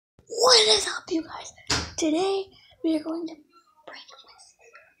What is up, you guys? Today we are going to break my.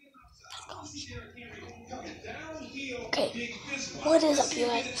 Okay, what is up, you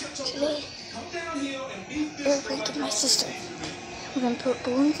guys? Today we're breaking my sister. We're gonna put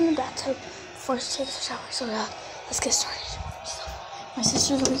balloons in the bathtub before she takes a shower. So let's get started. My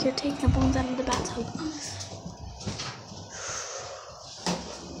sister's over here taking the balloons out of the bathtub.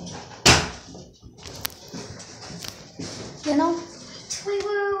 You know? Wait.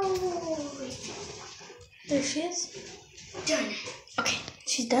 There she is. Done. Okay,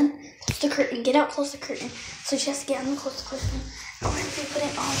 she's done. Close the curtain. Get out, close the curtain. So she has to get on and close the curtain. We're going to be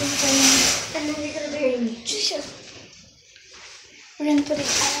putting all these balloons. And then you're going to bury me. We're going to put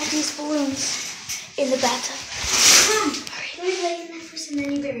all these balloons in the bathtub. Come. Alright, let me lay in there first and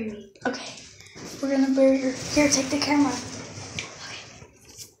then you bury me. Okay. We're going to bury her. Here, take the camera. Okay.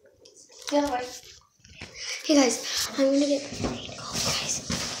 The other way. Hey guys, I'm going to get buried. Oh, guys.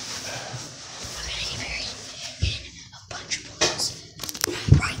 I'm going to get buried in a bunch of balloons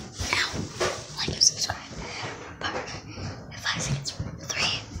right now. Like and subscribe. But in 5 seconds, 3,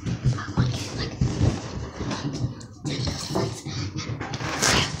 2, 1, get like 10,000 likes. And yeah.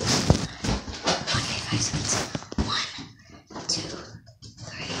 Okay, 5 seconds. 1, 2,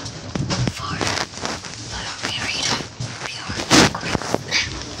 3, 4. But we are going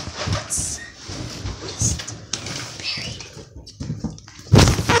let's just buried.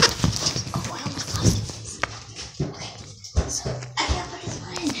 Oh, I almost lost it. Okay, so I got what is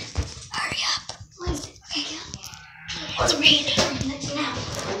mine. Hurry up. Wait, okay, go. It's raining. Now.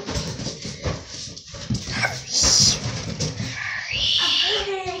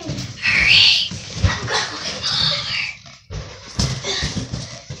 Hurry. I'm going over.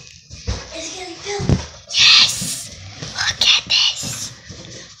 Is it getting filled? Yes. Look at this.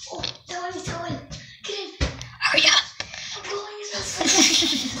 Oh, that one is going. Get in. Hurry up. I'm going as fast as I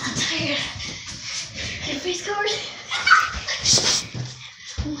can. I'm tired. Get your face covered.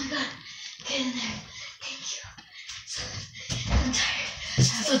 Oh my god. Get in there. Thank you. I'm tired. I'm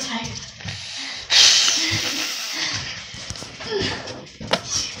so tired.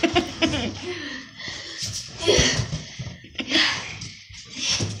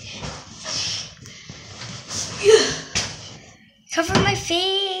 Cover my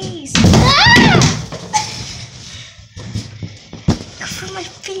face. Cover my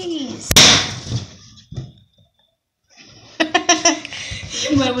face.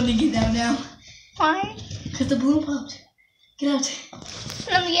 You might want to get down now. Why? Because the balloon popped. Get out.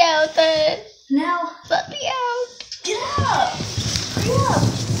 Let me out then. Now. Let me out. Get out. Hurry up.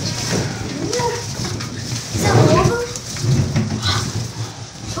 Hurry up. Is that all of them?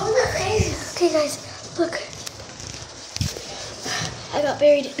 Show me your face. Okay, guys, look. I got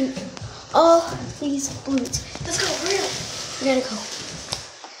buried in all these balloons. Let's go. Hurry up. We gotta go.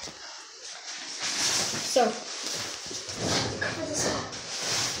 So, Cover this up.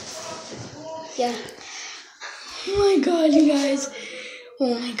 yeah. Oh my god, you guys.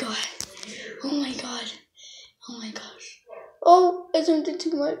 Oh my god. Oh my god. Oh my gosh. Oh, I zoomed in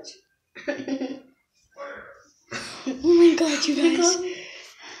too much. Oh my god, you guys.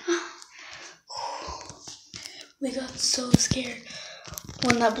 We got so scared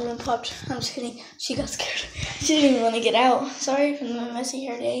when that balloon popped. I'm just kidding. She got scared. She didn't even want to get out. Sorry for my messy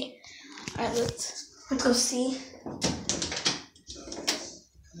hair day. Alright, let's go see.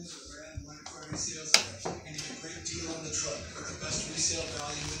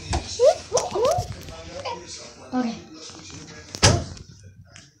 Okay.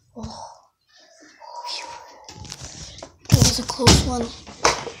 Oh. That was a close one.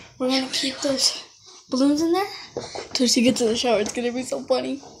 We're gonna keep those balloons in there until she gets in the shower. It's gonna be so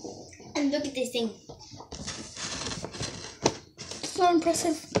funny. And look at this thing. It's not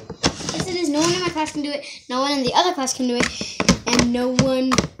impressive. Yes, it is. No one in my class can do it. No one in the other class can do it. And no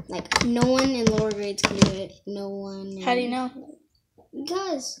one in lower grades can do it. No one. How do you know?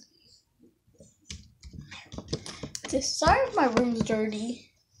 Because. Sorry if my room's dirty.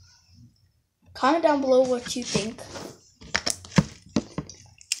 Comment down below what you think.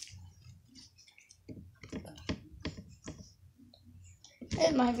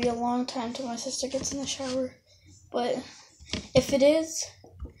 It might be a long time till my sister gets in the shower, but if it is,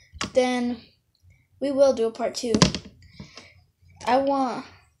 then we will do a part 2. I want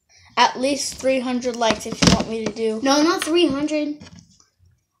at least 300 likes if you want me to do. No, not 300.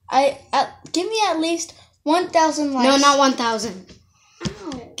 Give me at least 1,000 likes. No, not 1,000.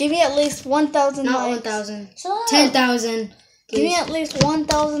 Give me at least 1,000 likes. Not 1,000. Shut up. 10,000. Give me at least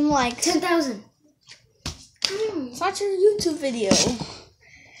 1,000 likes. 10,000. It's not your YouTube video.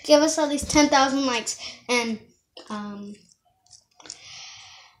 Give us at least 10,000 likes and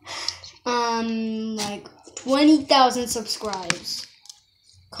like 20,000 subscribes.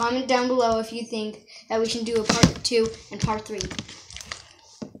 Comment down below if you think that we should do a part 2 and part 3.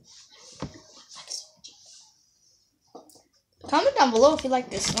 Comment down below if you like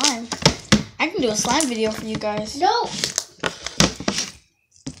this slime. I can do a slime video for you guys. No.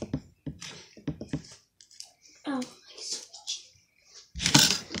 Oh.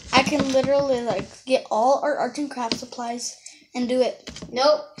 I can literally like get all our art and craft supplies and do it.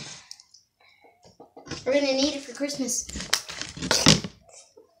 Nope. We're gonna need it for Christmas.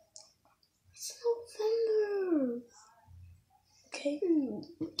 It's November. Okay.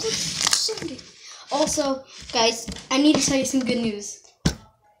 Sunday. Also, guys, I need to tell you some good news.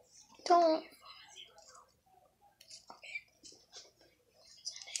 Don't.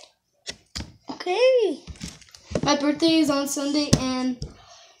 Okay. My birthday is on Sunday and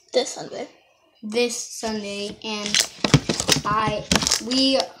This Sunday, and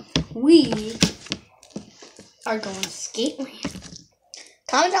we are going to Skateland.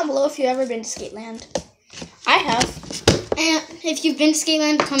 comment down below if you've ever been to Skateland. I have. And if you've been to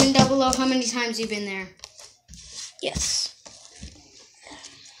Skateland, comment down below how many times you've been there. Yes.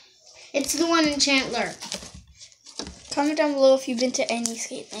 It's the one in Chandler. Comment down below if you've been to any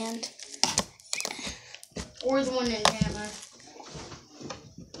Skateland. Or the one in Chandler.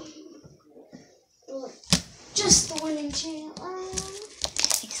 Just the one in Chandler.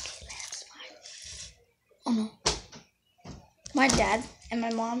 Oh no. My dad and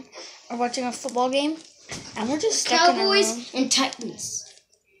my mom are watching a football game, and we're just stuck in a room. Cowboys and Titans.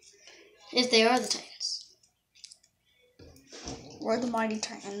 If they are the Titans. We're the Mighty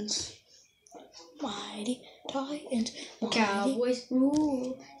Titans. Mighty Titans. Mighty. Cowboys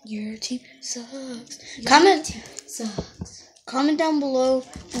rule. Your team sucks. Your team sucks. Comment down below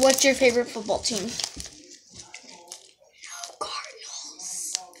what's your favorite football team.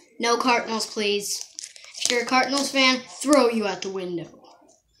 Cardinals. No Cardinals, please. If you're a Cardinals fan, throw you out the window.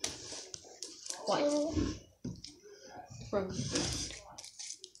 What? Throw you.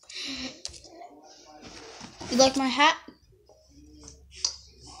 You like my hat?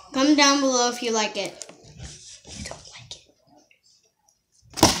 Comment down below if you like it. You don't like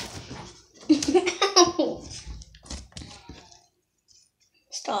it. Ow.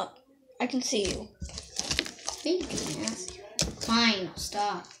 Stop. I can see you. Fine, I'll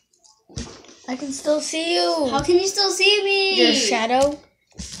stop. I can still see you. How can you still see me? Your shadow.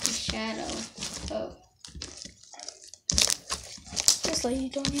 Shadow. Oh. This lady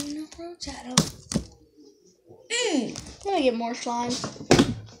don't even know her own shadow. I'm gonna get more slime.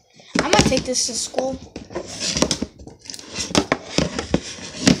 I might take this to school.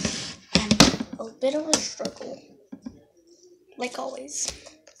 And a bit of a struggle. Like always.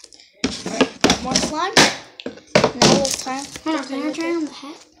 Alright, got more slime. Now it's time. Hold on, can I try on the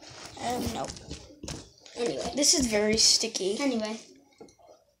hat? No. Anyway. This is very sticky. Anyway.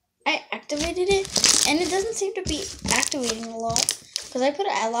 I activated it, and it doesn't seem to be activating a lot. Because I put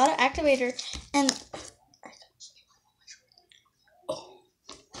a lot of activator, and... Oh,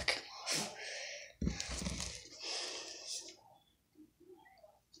 look him off.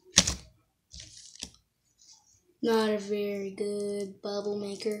 Not a very good bubble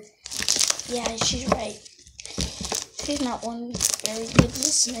maker. Yeah, she's right. She's not one very good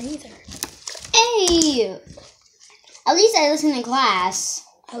listener either. Hey! At least I listen in class.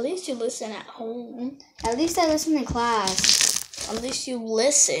 At least you listen at home. At least I listen in class. At least you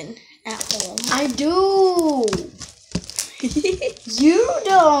listen at home. I do! You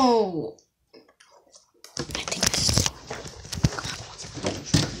don't! I think this is...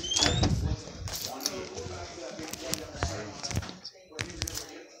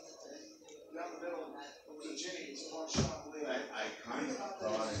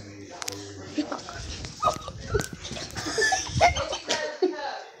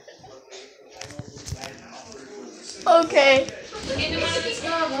 Okay. Get him out of the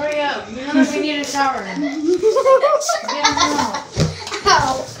stove, hurry up. You know that we need a shower. Get him out.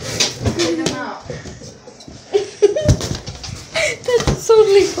 Ow! Get him out. That's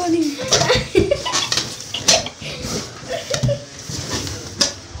totally funny.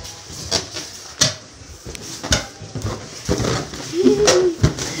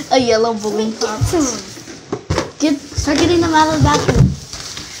 A yellow balloon pop. Start getting them out of the bathroom.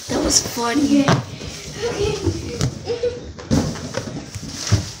 That was funny. Okay.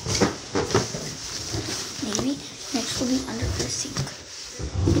 Maybe next will be under the sink.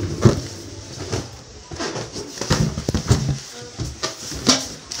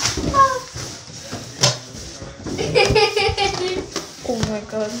 Oh my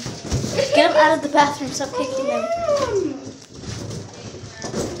god. Get them out of the bathroom. Stop kicking them.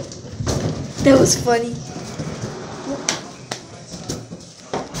 That was funny.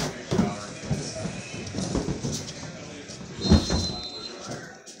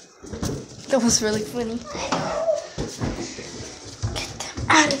 That was really funny. Get them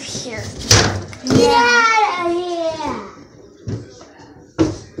out of here. Get out of here.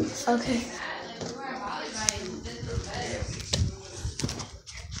 Okay.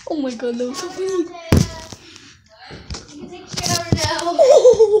 Oh my god, that was so funny. You can take a shower now. Oh my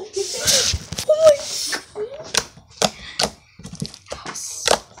god. That was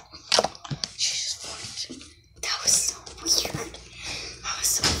Jesus Christ. That was so weird. That was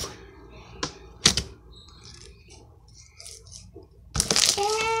so funny.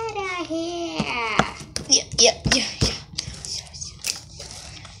 Get out of here. Yeah.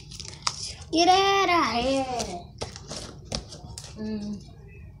 Get out of here.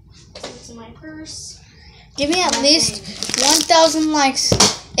 It's in my purse. Give me at least 1,000 likes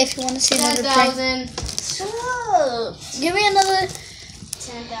if you want to see another prank. 10,000. Stop. Give me another.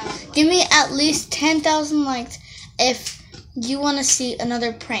 10,000. Give me at least 10,000 likes if you want to see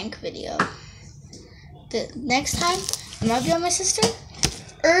another prank video. The next time, it might be on my sister,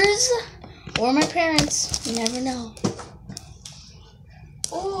 or my parents. You never know.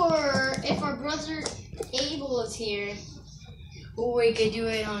 Or if our brother Abel is here, or we could do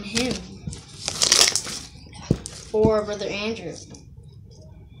it on him. Or our brother Andrew.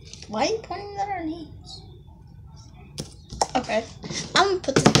 Why are you pointing at our names? Okay, I'm gonna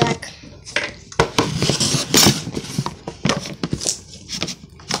put this back.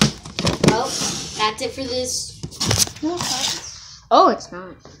 Well, that's it for this. No, it's not. Oh, it's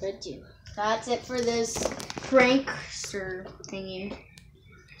not. Good too. That's it for this prankster thingy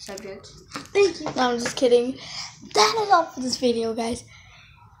subject. Thank you. No, I'm just kidding. That is all for this video, guys.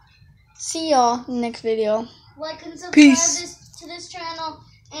 See y'all in the next video. Like and subscribe Peace. to this channel,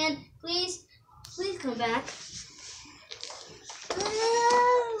 and please come back. I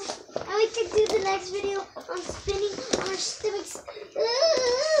like to do the next video on spinning our stomachs.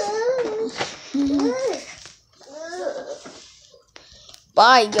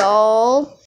 Bye, y'all.